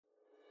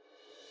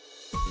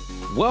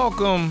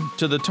Welcome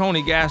to the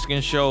Tony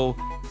Gaskin Show,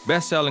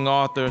 best-selling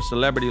author,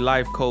 celebrity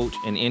life coach,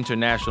 and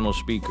international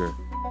speaker.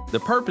 The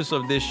purpose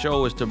of this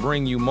show is to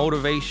bring you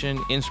motivation,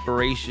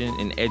 inspiration,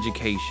 and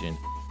education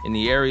in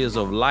the areas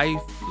of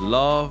life,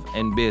 love,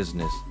 and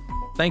business.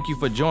 Thank you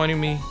for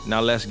joining me.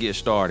 Now let's get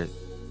started.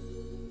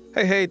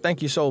 Hey,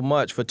 thank you so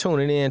much for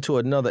tuning in to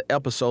another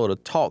episode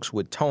of Talks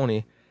with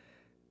Tony.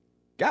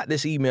 Got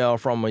this email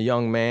from a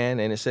young man,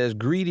 and it says,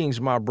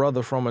 "Greetings, my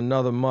brother from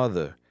another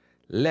mother.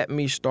 Let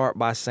me start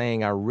by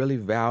saying I really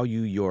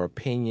value your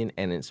opinion,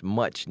 and it's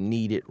much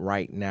needed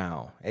right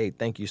now." Hey,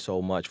 thank you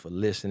so much for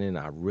listening.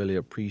 I really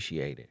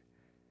appreciate it.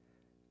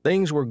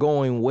 Things were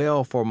going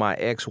well for my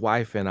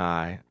ex-wife and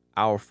I,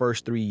 our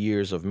first 3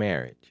 years of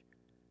marriage.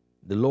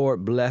 The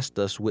Lord blessed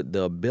us with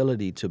the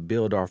ability to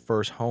build our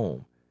first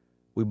home.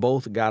 We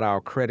both got our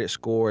credit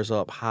scores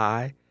up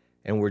high,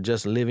 and we're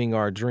just living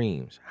our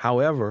dreams.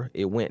 However,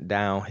 it went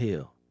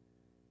downhill.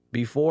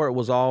 Before it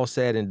was all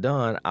said and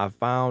done, I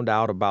found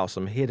out about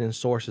some hidden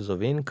sources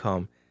of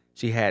income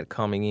she had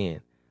coming in,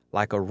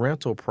 like a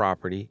rental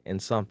property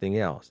and something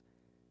else.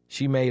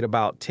 She made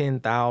about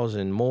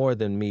 $10,000 more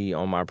than me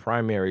on my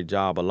primary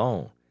job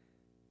alone.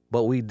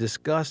 But we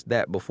discussed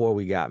that before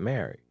we got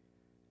married.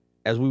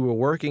 As we were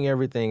working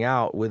everything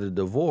out with a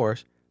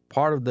divorce,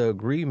 part of the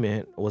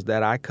agreement was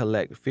that I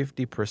collect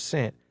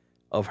 50%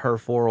 of her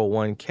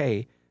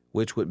 401k,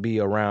 which would be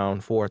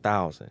around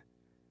 $4,000.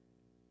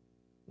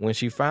 When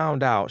she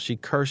found out, she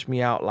cursed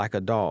me out like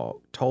a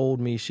dog, told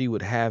me she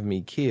would have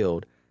me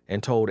killed,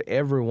 and told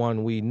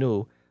everyone we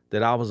knew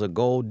that I was a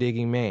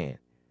gold-digging man.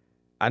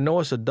 I know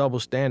it's a double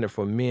standard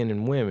for men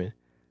and women.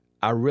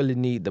 I really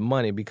need the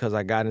money because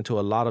I got into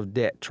a lot of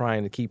debt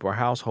trying to keep our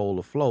household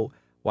afloat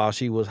while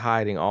she was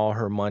hiding all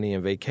her money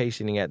and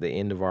vacationing at the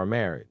end of our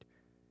marriage.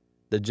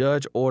 The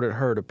judge ordered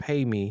her to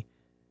pay me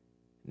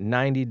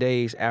 90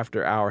 days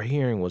after our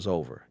hearing was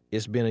over.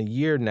 It's been a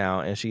year now,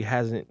 and she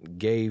hasn't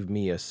gave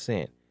me a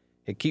cent.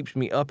 It keeps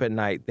me up at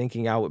night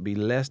thinking I would be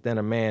less than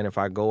a man if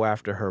I go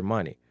after her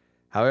money.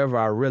 However,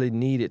 I really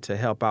need it to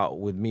help out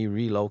with me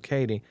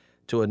relocating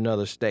to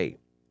another state.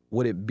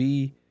 Would it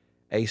be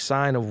a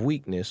sign of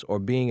weakness or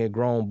being a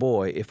grown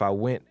boy if I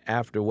went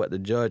after what the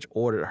judge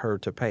ordered her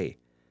to pay?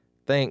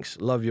 Thanks.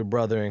 Love your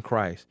brother in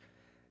Christ.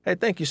 Hey,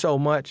 thank you so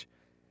much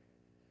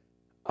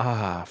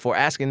for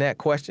asking that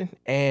question.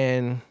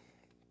 And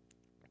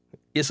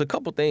it's a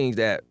couple things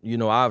that,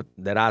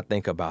 I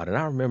think about. And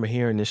I remember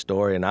hearing this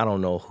story, and I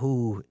don't know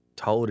who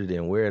told it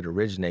and where it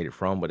originated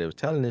from, but it was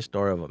telling this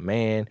story of a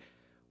man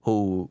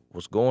who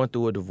was going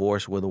through a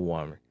divorce with a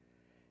woman.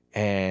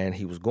 And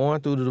he was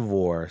going through the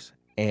divorce,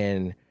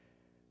 and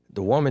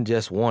the woman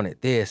just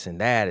wanted this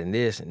and that and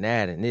this and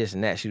that and this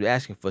and that. She was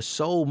asking for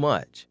so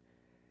much.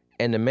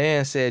 And the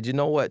man said, "You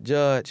know what,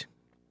 Judge?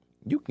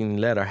 You can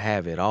let her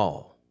have it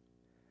all.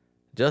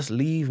 Just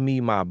leave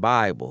me my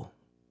Bible,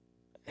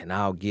 and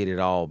I'll get it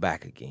all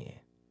back again."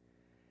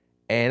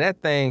 And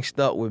that thing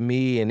stuck with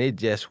me, and it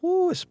just,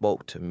 it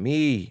spoke to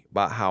me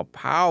about how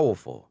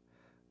powerful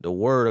the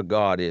Word of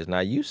God is.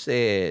 Now, you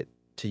said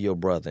to your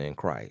brother in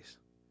Christ.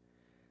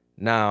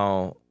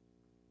 Now,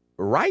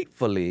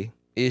 rightfully,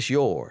 it's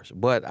yours.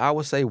 But I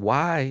would say,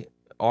 why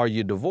are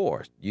you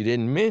divorced? You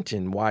didn't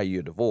mention why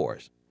you're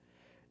divorced.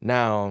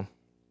 Now,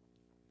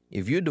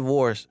 if you're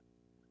divorced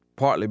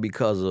partly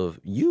because of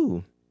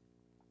you,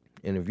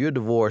 and if you're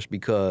divorced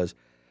because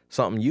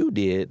something you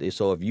did,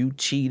 so if you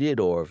cheated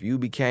or if you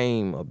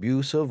became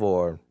abusive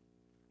or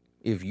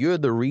if you're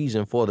the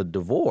reason for the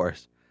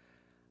divorce,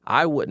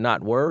 I would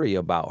not worry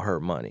about her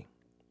money.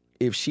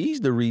 If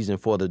she's the reason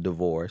for the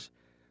divorce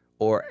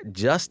or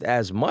just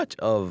as much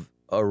of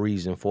a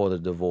reason for the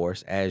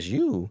divorce as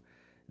you,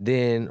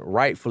 then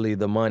rightfully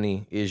the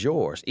money is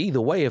yours.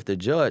 Either way, if the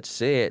judge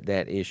said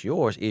that it's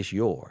yours, it's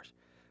yours.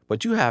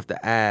 But you have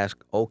to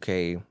ask,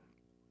 okay,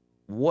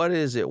 what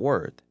is it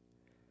worth?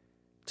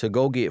 To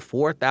go get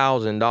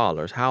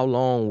 $4,000, how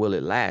long will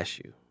it last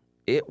you?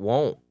 It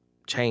won't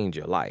change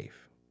your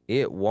life.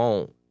 It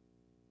won't,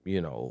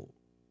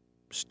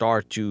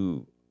 start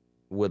you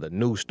with a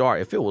new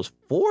start. If it was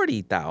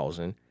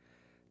 $40,000,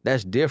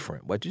 that's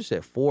different. But you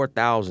said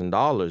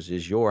 $4,000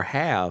 is your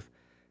half.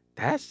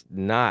 That's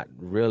not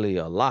really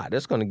a lot.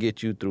 That's going to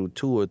get you through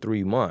 2 or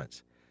 3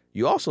 months.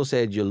 You also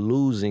said you're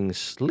losing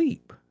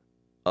sleep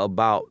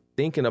about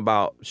thinking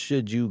about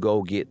should you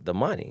go get the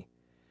money.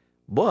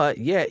 But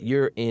yet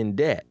you're in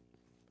debt.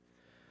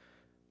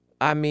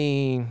 I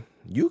mean,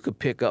 you could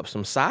pick up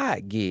some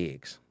side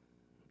gigs.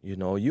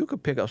 You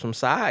could pick up some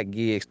side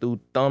gigs through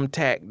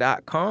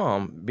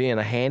thumbtack.com, being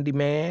a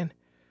handyman,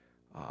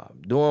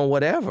 doing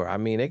whatever. I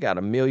mean, they got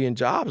 1 million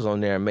jobs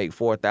on there and make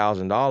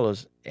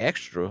 $4,000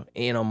 extra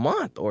in a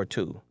month or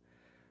two.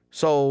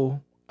 So,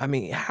 I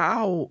mean,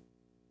 how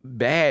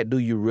bad do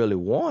you really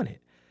want it?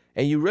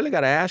 And you really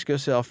got to ask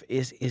yourself,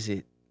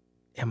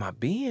 am I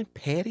being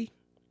petty?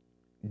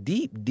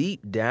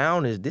 Deep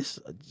down, is this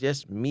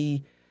just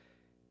me?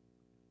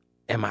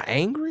 Am I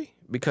angry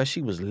because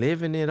she was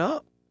living it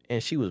up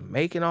and she was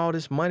making all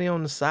this money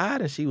on the side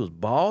and she was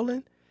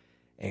balling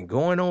and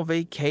going on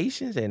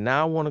vacations, and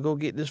now I want to go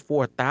get this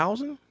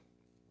 $4,000.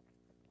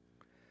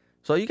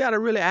 So you got to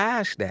really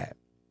ask that.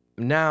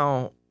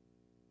 Now,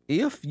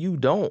 if you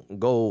don't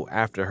go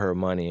after her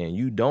money and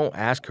you don't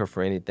ask her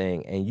for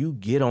anything and you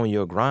get on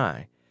your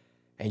grind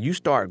and you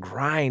start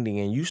grinding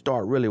and you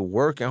start really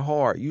working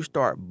hard, you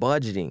start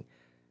budgeting,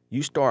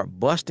 you start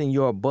busting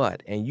your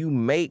butt and you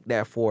make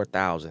that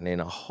 $4,000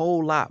 and a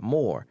whole lot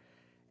more,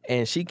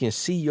 and she can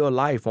see your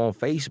life on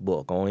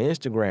Facebook, on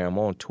Instagram,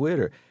 on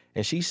Twitter,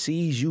 and she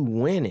sees you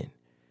winning.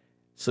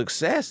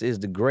 Success is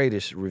the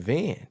greatest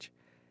revenge.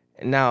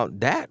 Now,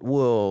 that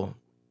will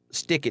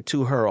stick it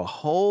to her a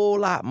whole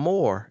lot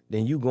more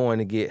than you going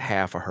to get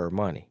half of her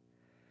money.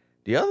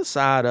 The other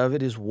side of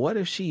it is, what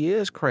if she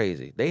is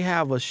crazy? They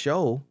have a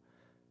show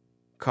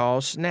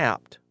called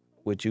Snapped,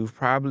 which you've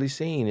probably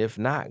seen. If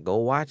not, go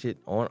watch it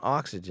on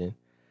Oxygen.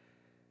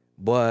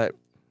 But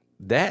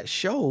that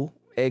show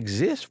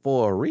exists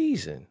for a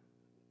reason.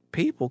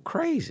 People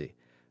crazy.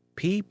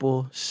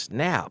 People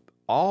snap.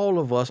 All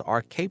of us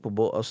are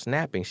capable of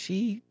snapping.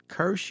 She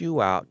cursed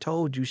you out,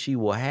 told you she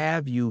will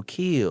have you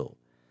killed.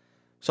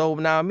 So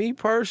now, me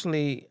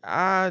personally,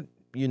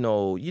 you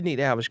need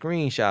to have a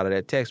screenshot of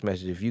that text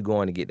message if you're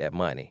going to get that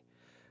money.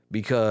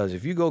 Because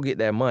if you go get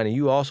that money,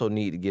 you also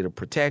need to get a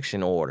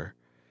protection order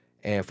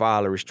and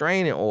file a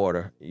restraining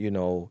order,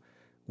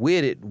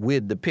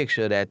 with the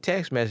picture of that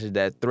text message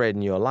that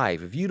threatened your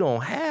life. If you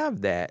don't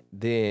have that,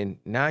 then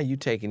now you're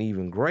taking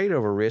even greater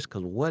of a risk,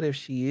 because what if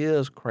she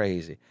is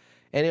crazy?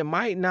 And it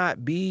might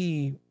not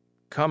be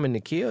coming to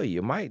kill you.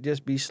 It might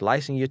just be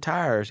slicing your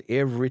tires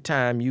every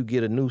time you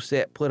get a new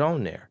set put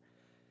on there.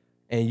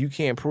 And you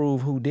can't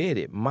prove who did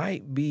it.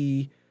 Might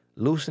be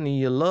loosening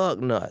your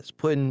lug nuts,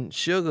 putting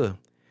sugar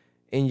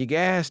in your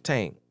gas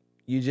tank.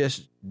 You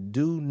just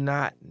do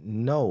not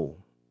know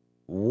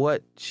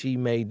what she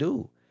may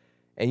do.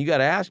 And you got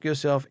to ask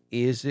yourself,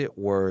 is it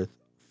worth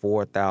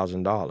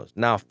 $4,000?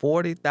 Now,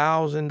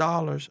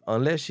 $40,000,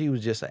 unless she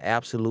was just an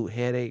absolute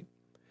headache,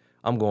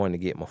 I'm going to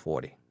get my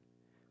 40.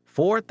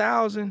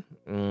 4,000?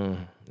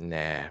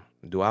 Nah.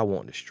 Do I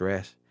want the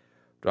stress?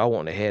 Do I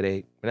want the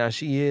headache? Now,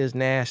 she is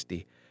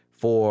nasty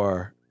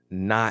for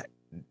not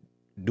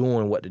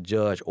doing what the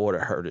judge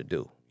ordered her to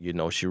do.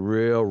 She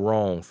real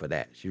wrong for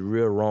that. She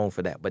real wrong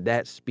for that. But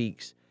that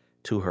speaks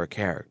to her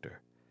character.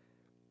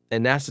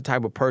 And that's the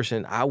type of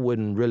person I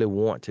wouldn't really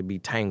want to be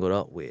tangled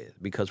up with,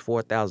 because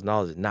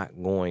 $4,000 is not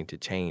going to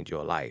change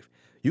your life.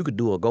 You could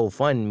do a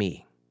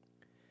GoFundMe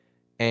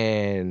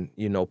and,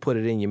 put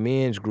it in your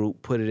men's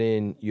group, put it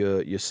in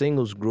your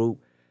singles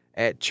group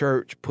at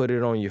church, put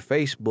it on your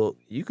Facebook.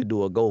 You could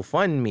do a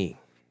GoFundMe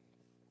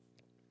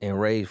and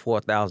raise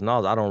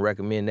 $4,000. I don't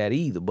recommend that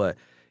either, but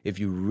if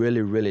you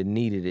really, really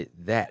needed it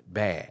that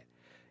bad.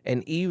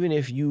 And even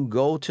if you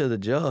go to the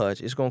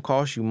judge, it's going to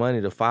cost you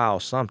money to file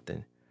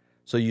something.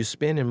 So you're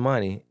spending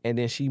money, and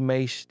then she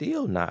may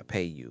still not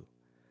pay you.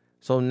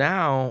 So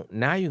now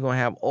you're going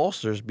to have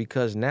ulcers,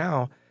 because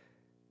now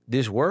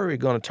this worry is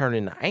going to turn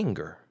into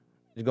anger.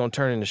 It's going to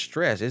turn into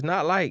stress. It's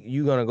not like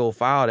you're going to go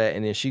file that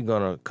and then she's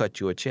going to cut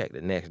you a check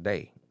the next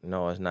day.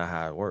 No, it's not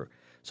how it works.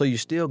 So you're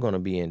still going to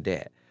be in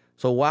debt.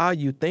 So while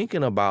you're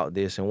thinking about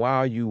this and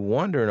while you're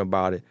wondering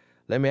about it,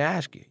 let me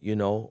ask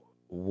you,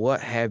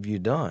 what have you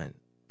done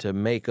to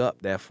make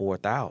up that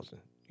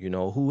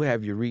 $4,000? Who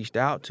have you reached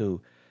out to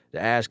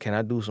ask, can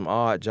I do some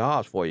odd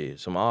jobs for you?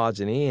 Some odds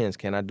and ends.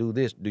 Can I do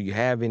this? Do you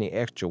have any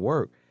extra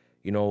work?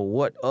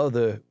 What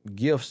other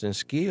gifts and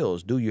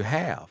skills do you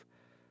have?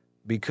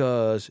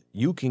 Because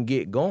you can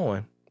get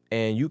going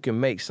and you can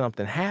make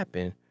something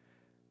happen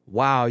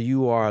while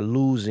you are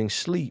losing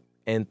sleep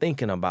and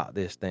thinking about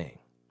this thing.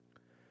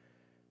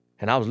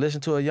 And I was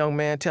listening to a young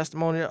man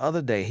testimony the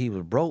other day. He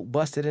was broke,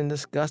 busted, and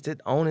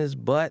disgusted, on his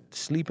butt,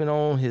 sleeping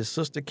on his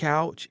sister's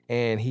couch.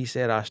 And he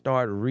said, I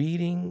started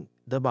reading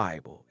the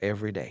Bible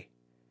every day.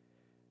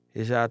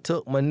 He said, I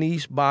took my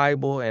niece's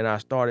Bible and I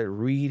started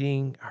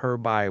reading her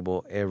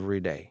Bible every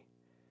day.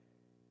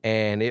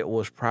 And it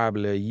was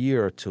probably a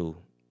year or two.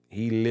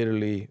 He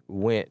literally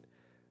went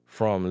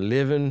from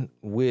living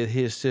with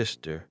his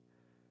sister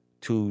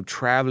to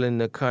traveling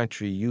the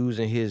country,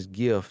 using his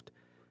gift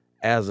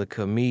as a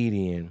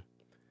comedian,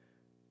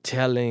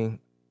 telling,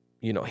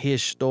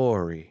 his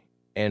story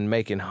and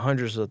making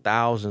hundreds of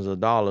thousands of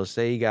dollars.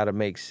 Say he got to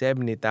make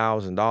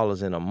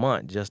 $70,000 in a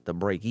month just to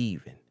break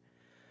even.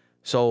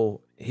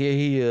 So here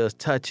he is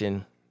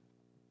touching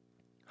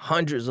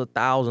hundreds of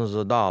thousands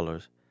of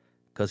dollars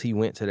because he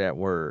went to that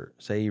word.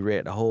 Say he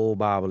read the whole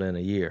Bible in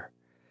a year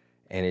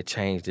and it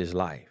changed his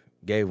life,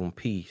 gave him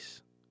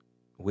peace,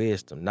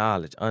 wisdom,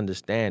 knowledge,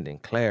 understanding,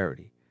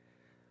 clarity.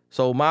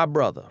 So my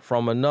brother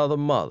from another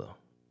mother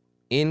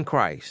in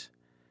Christ,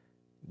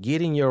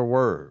 get in your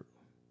word,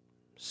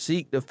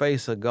 seek the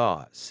face of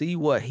God, see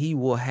what he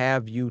will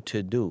have you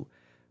to do.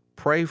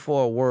 Pray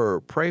for a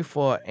word, pray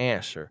for an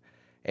answer.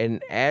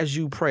 And as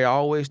you pray, I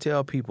always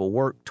tell people,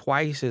 work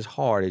twice as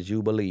hard as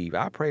you believe.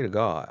 I pray to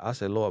God. I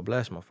say, Lord,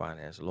 bless my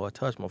finances. Lord,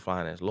 touch my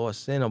finances. Lord,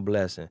 send a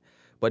blessing.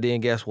 But then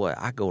guess what?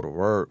 I go to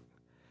work.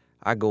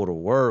 I go to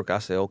work. I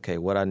say, okay,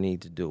 what I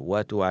need to do?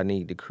 What do I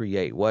need to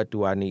create? What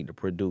do I need to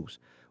produce?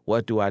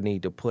 What do I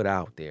need to put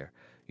out there?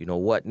 You know,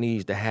 what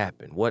needs to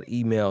happen? What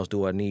emails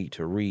do I need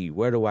to read?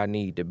 Where do I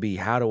need to be?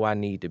 How do I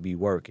need to be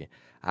working?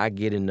 I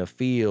get in the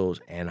fields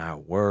and I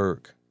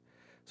work.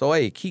 So,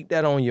 hey, keep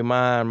that on your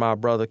mind, my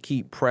brother.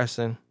 Keep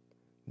pressing.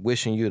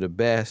 Wishing you the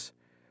best.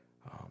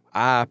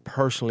 I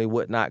personally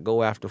would not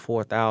go after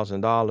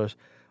 $4,000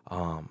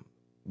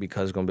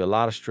 because it's going to be a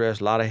lot of stress,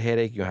 a lot of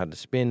headache. You'll have to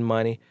spend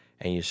money,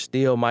 and you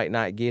still might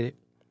not get it.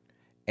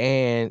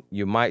 And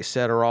you might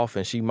set her off,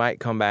 and she might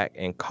come back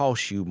and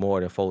cost you more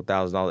than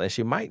 $4,000. And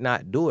she might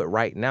not do it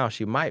right now.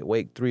 She might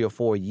wait 3 or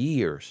 4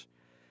 years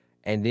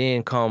and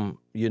then come,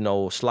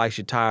 slice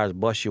your tires,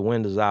 bust your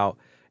windows out,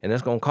 and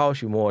it's going to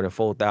cost you more than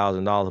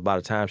 $4,000 by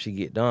the time she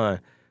get done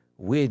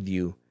with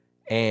you.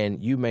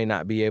 And you may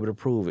not be able to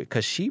prove it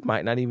because she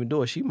might not even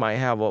do it. She might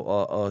have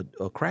a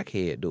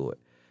crackhead do it.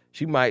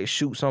 She might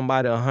shoot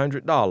somebody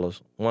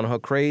 $100, one of her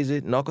crazy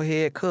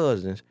knucklehead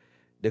cousins,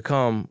 to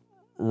come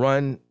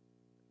run,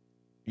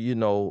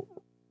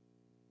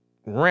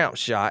 ramp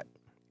shot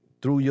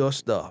through your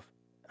stuff.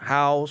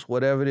 House,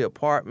 whatever the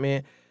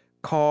apartment,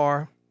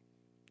 car,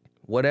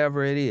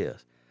 whatever it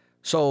is.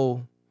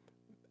 So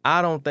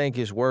I don't think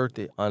it's worth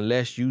it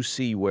unless you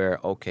see where,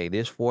 okay,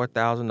 this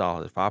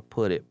 $4,000, if I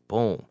put it,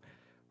 boom,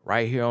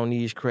 right here on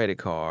these credit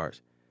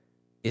cards,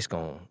 it's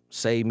going to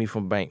save me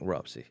from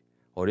bankruptcy.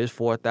 Or this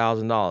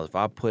 $4,000, if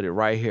I put it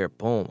right here,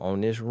 boom, on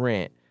this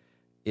rent,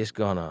 it's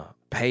going to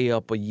pay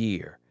up a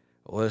year.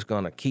 Or it's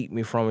going to keep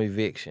me from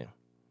eviction.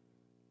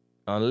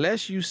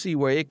 Unless you see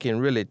where it can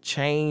really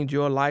change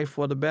your life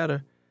for the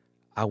better,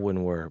 I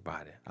wouldn't worry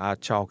about it. I'll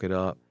chalk it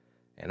up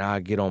and I'll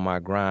get on my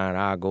grind.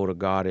 I'll go to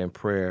God in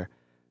prayer.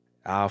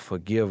 I'll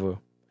forgive her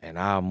and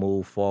I'll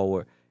move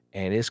forward.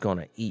 And it's going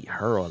to eat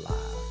her alive.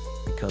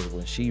 Because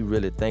when she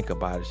really think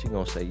about it, she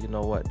going to say, you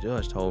know what,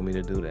 Judge told me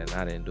to do that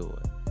and I didn't do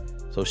it.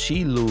 So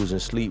she losing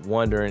sleep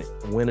wondering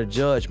when a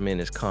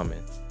judgment is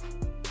coming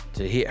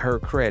to hit her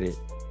credit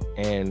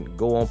and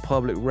go on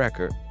public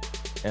record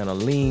and a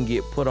lien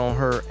get put on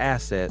her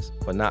assets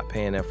for not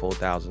paying that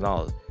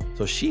 $4,000.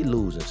 So she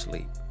losing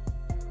sleep.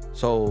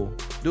 So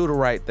do the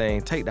right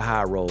thing. Take the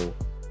high road.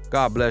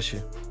 God bless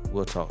you.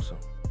 We'll talk soon.